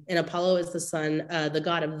mythology. And Apollo is the sun, the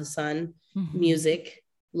god of the sun, music,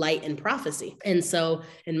 light, and prophecy. And so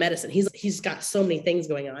in medicine, he's got so many things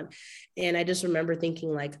going on. And I just remember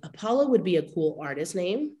thinking like Apollo would be a cool artist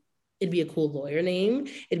name. It'd be a cool lawyer name.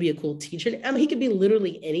 It'd be a cool teacher. I mean, he could be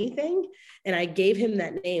literally anything. And I gave him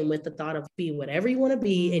that name with the thought of be whatever you want to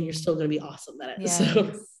be, and you're still going to be awesome at it. Yes,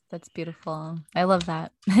 so that's beautiful. I love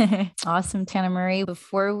that. Awesome, Tanna Marie.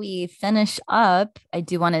 Before we finish up, I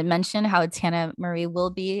do want to mention how Tanna Marie will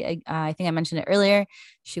be, I think I mentioned it earlier,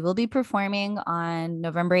 she will be performing on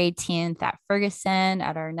November 18th at Ferguson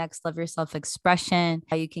at our next Love Yourself expression.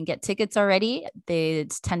 You can get tickets already.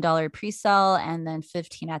 It's $10 pre-sale and then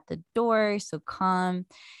 $15 at the door. So come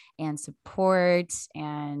and support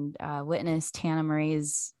and witness Tanna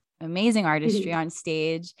Marie's amazing artistry on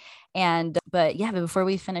stage. But before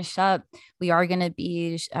we finish up, we are going to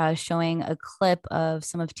be showing a clip of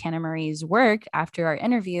some of Tanna Marie's work after our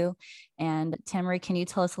interview. And Tanna Marie, can you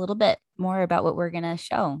tell us a little bit more about what we're going to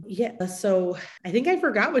show? Yeah. So I think I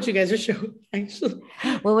forgot what you guys are showing, actually.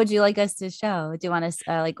 What would you like us to show? Do you want us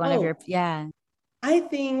like one of your, yeah. I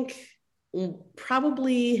think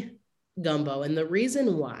probably Gumbo. And the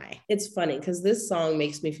reason why, it's funny because this song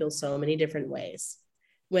makes me feel so many different ways.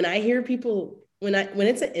 When I hear people, when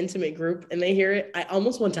it's an intimate group and they hear it, I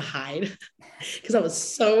almost want to hide because I was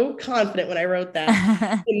so confident when I wrote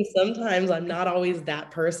that. And sometimes I'm not always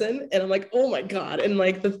that person. And I'm like, oh my God. And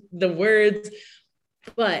like the words,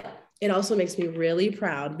 but it also makes me really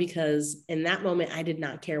proud because in that moment, I did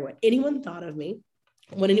not care what anyone thought of me,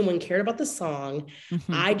 what anyone cared about the song.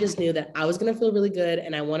 Mm-hmm. I just knew that I was going to feel really good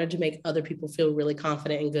and I wanted to make other people feel really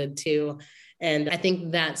confident and good too. And I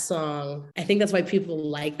think that song, I think that's why people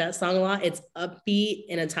like that song a lot. It's upbeat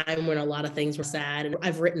in a time when a lot of things were sad. And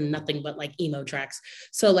I've written nothing but like emo tracks.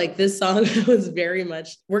 So like this song was very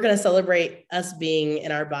much, we're going to celebrate us being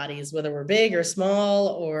in our bodies, whether we're big or small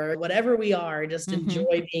or whatever we are, just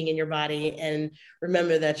enjoy being in your body and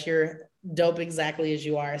remember that you're dope exactly as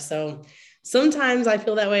you are. So sometimes I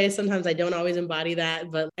feel that way. Sometimes I don't always embody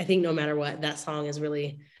that, but I think no matter what, that song is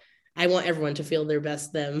really, I want everyone to feel their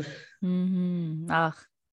best them. Oh,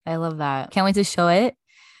 I love that. Can't wait to show it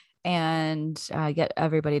and get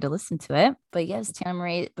everybody to listen to it. But yes, Tanna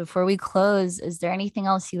Marie, before we close, is there anything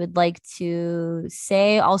else you would like to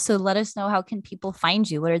say? Also, let us know, how can people find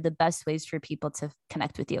you? What are the best ways for people to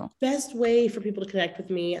connect with you? Best way for people to connect with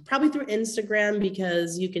me, probably through Instagram,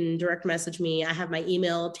 because you can direct message me. I have my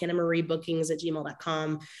email,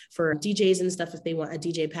 tannamariebookings@gmail.com, for DJs and stuff if they want a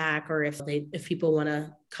DJ pack, or if people want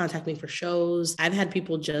to contact me for shows. I've had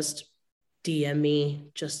people just DM me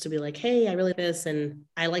just to be like, hey, I really like this. And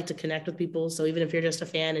I like to connect with people. So even if you're just a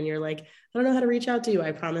fan and you're like, I don't know how to reach out to you,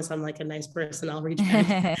 I promise I'm like a nice person. I'll reach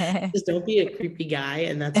out. Just don't be a creepy guy.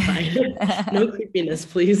 And that's fine. No creepiness,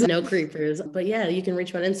 please. No creepers. But yeah, you can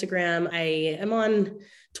reach me on Instagram. I am on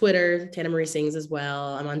Twitter, Tanna Marie Sings as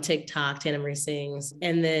well. I'm on TikTok, Tanna Marie Sings.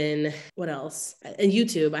 And then what else? And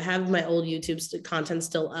YouTube. I have my old YouTube content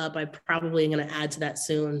still up. I probably am going to add to that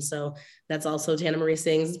soon. So that's also Tanna Marie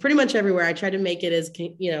Sings. It's pretty much everywhere. I try to make it as,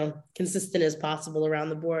 consistent as possible around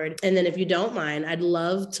the board. And then if you don't mind, I'd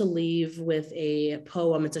love to leave with a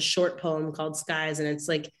poem. It's a short poem called Skies. And it's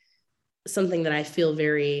like something that I feel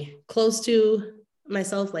very close to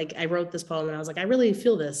myself. Like I wrote this poem and I was like, I really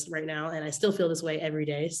feel this right now. And I still feel this way every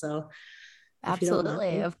day. So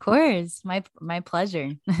absolutely. Of course. My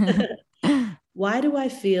pleasure. Why do I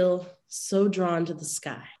feel so drawn to the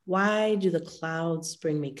sky? Why do the clouds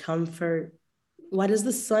bring me comfort? Why does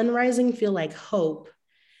the sun rising feel like hope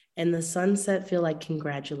and the sunset feel like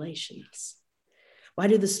congratulations? Why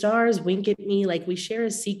do the stars wink at me like we share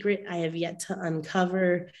a secret I have yet to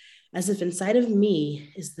uncover, as if inside of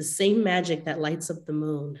me is the same magic that lights up the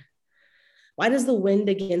moon? Why does the wind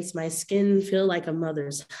against my skin feel like a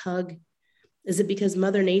mother's hug? Is it because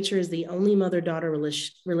Mother Nature is the only mother-daughter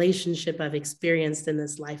relationship I've experienced in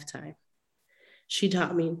this lifetime? She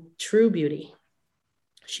taught me true beauty.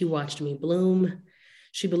 She watched me bloom.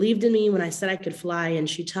 She believed in me when I said I could fly, and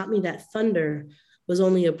she taught me that thunder was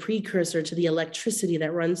only a precursor to the electricity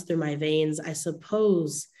that runs through my veins. I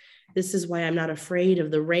suppose this is why I'm not afraid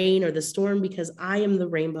of the rain or the storm, because I am the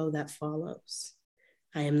rainbow that follows.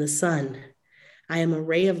 I am the sun. I am a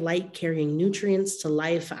ray of light carrying nutrients to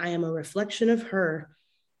life. I am a reflection of her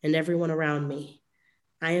and everyone around me.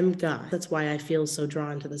 I am God. That's why I feel so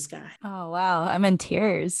drawn to the sky. Oh, wow. I'm in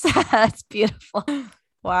tears. That's beautiful.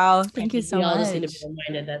 Wow. Thank you so much. We all just need to be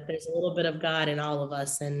reminded that there's a little bit of God in all of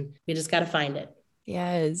us and we just got to find it.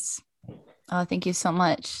 Yes. Oh, thank you so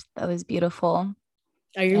much. That was beautiful.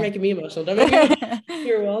 Oh, you're making me emotional. Don't make me.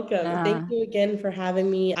 You're welcome. Thank you again for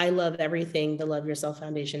having me. I love everything the Love Yourself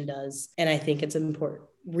Foundation does. And I think it's important,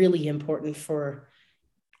 really important for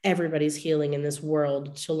everybody's healing in this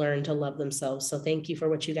world to learn to love themselves. So thank you for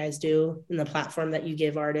what you guys do and the platform that you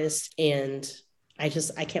give artists. And I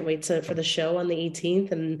can't wait for the show on the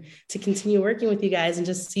 18th and to continue working with you guys and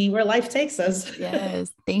just see where life takes us.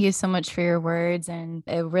 Yes. Thank you so much for your words. And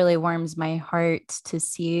it really warms my heart to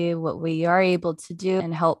see what we are able to do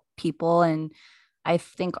and help people. And I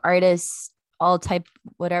think artists, all type,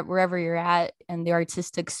 wherever you're at in the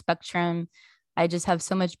artistic spectrum, I just have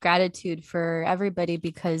so much gratitude for everybody,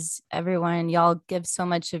 because y'all give so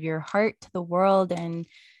much of your heart to the world, and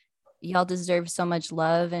y'all deserve so much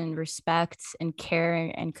love and respect and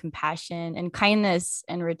care and compassion and kindness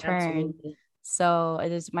in return. Absolutely. So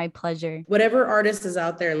it is my pleasure. Whatever artist is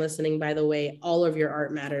out there and listening, by the way, all of your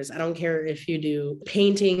art matters. I don't care if you do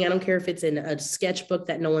painting. I don't care if it's in a sketchbook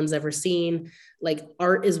that no one's ever seen. Like,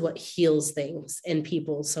 art is what heals things and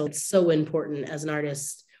people. So it's so important as an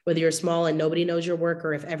artist, whether you're small and nobody knows your work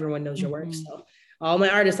or if everyone knows your work. So all my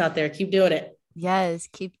artists out there, keep doing it. Yes,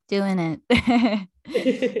 keep doing it.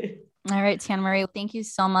 All right, Tanna Marie, thank you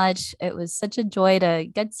so much. It was such a joy to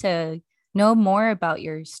get to know more about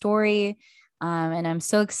your story. And I'm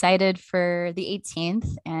so excited for the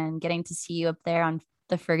 18th and getting to see you up there on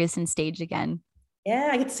the Ferguson stage again. Yeah,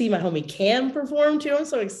 I get to see my homie Cam perform too. I'm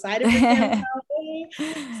so excited for Cam.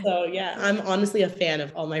 So yeah, I'm honestly a fan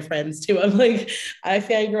of all my friends too. I'm like, I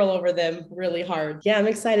fangirl over them really hard. Yeah, I'm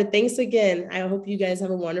excited. Thanks again. I hope you guys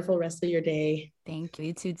have a wonderful rest of your day. Thank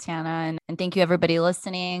you too, Tanna. And thank you everybody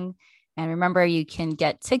listening. And remember, you can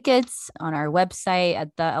get tickets on our website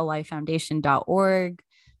at thelyfoundation.org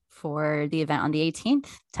for the event on the 18th,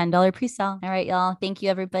 $10 pre-sale. All right, y'all. Thank you,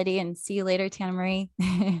 everybody. And see you later, Tanna Marie.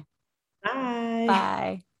 Bye.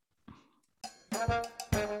 Bye.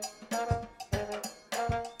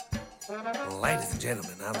 Ladies and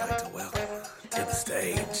gentlemen, I'd like to welcome to the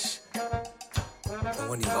stage the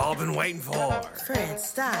one you've all been waiting for. Fred,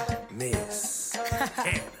 stop. Miss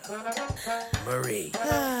Tanna Marie.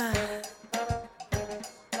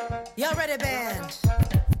 Y'all ready, band?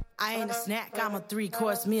 I ain't a snack, I'm a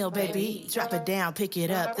 3-course meal, baby. Drop it down, pick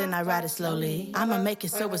it up, then I ride it slowly. I'ma make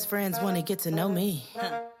it so his friends wanna get to know me.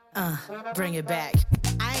 Bring it back.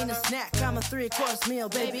 I ain't a snack, I'm a 3-course meal,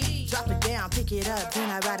 baby. Drop it down, pick it up, then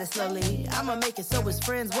I ride it slowly. I'ma make it so his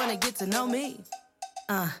friends wanna get to know me.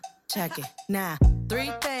 Check it. Now,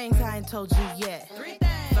 3 things I ain't told you yet. 3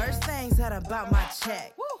 things. First thing's that about my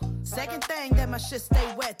check. Woo. Second thing, that my shit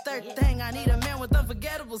stay wet. Third thing, I need a man with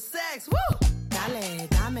unforgettable sex. Woo! Dale,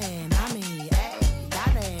 dame, mami, ay.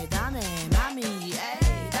 Dale, dame, mami, ay.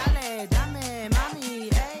 Dale, dame, mami,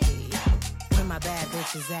 ay. Where my bad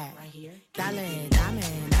bitches at? Right here. Dale, dame,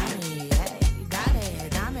 mami, ay. Dale,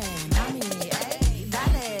 dame, mami, ay.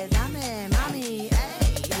 Dale, dame, mami, ay.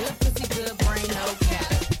 Good pussy, good brain, no cap.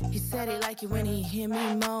 He said he like it when he hear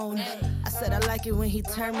me moan. I said I like it when he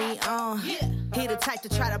turn me on. He the type to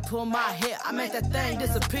try to pull my hair. I make that thing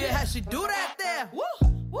disappear. How she do that there? Woo,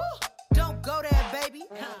 woo. Don't go there, baby.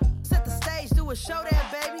 Set the stage, do a show there,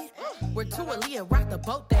 baby. We're to Aaliyah, rock the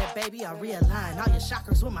boat there, baby. I realign all your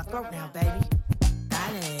chakras with my throat now, baby.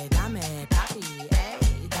 Dale, dame, papi, ay.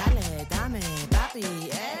 Dale, dame, papi,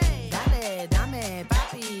 ay. Dale, dame,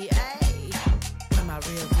 papi, ay. Where my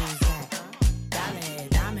real dudes at? Dale,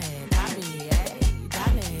 dame, papi, ay.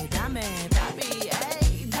 Dale, dame, papi,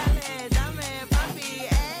 ay. Dale, dame, papi,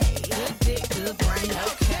 ay. Good dick, good brain,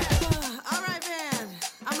 okay. All right, man.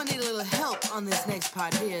 I'm gonna need a little help on this next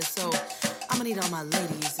part here, so I'm gonna need all my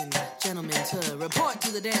ladies and gentlemen to report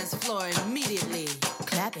to the dance floor immediately.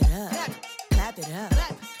 Clap it up, clap it up,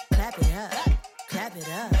 clap it up, clap it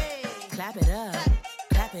up, clap it up,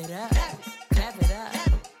 clap it up, clap it up,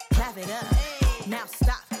 clap it up. Now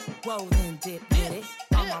stop, whoa, then dip in it.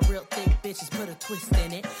 All my real thick bitches put a twist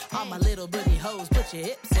in it. All my little booty hoes put your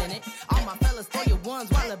hips in it. All my fellas throw your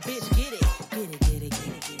ones while a bitch get it.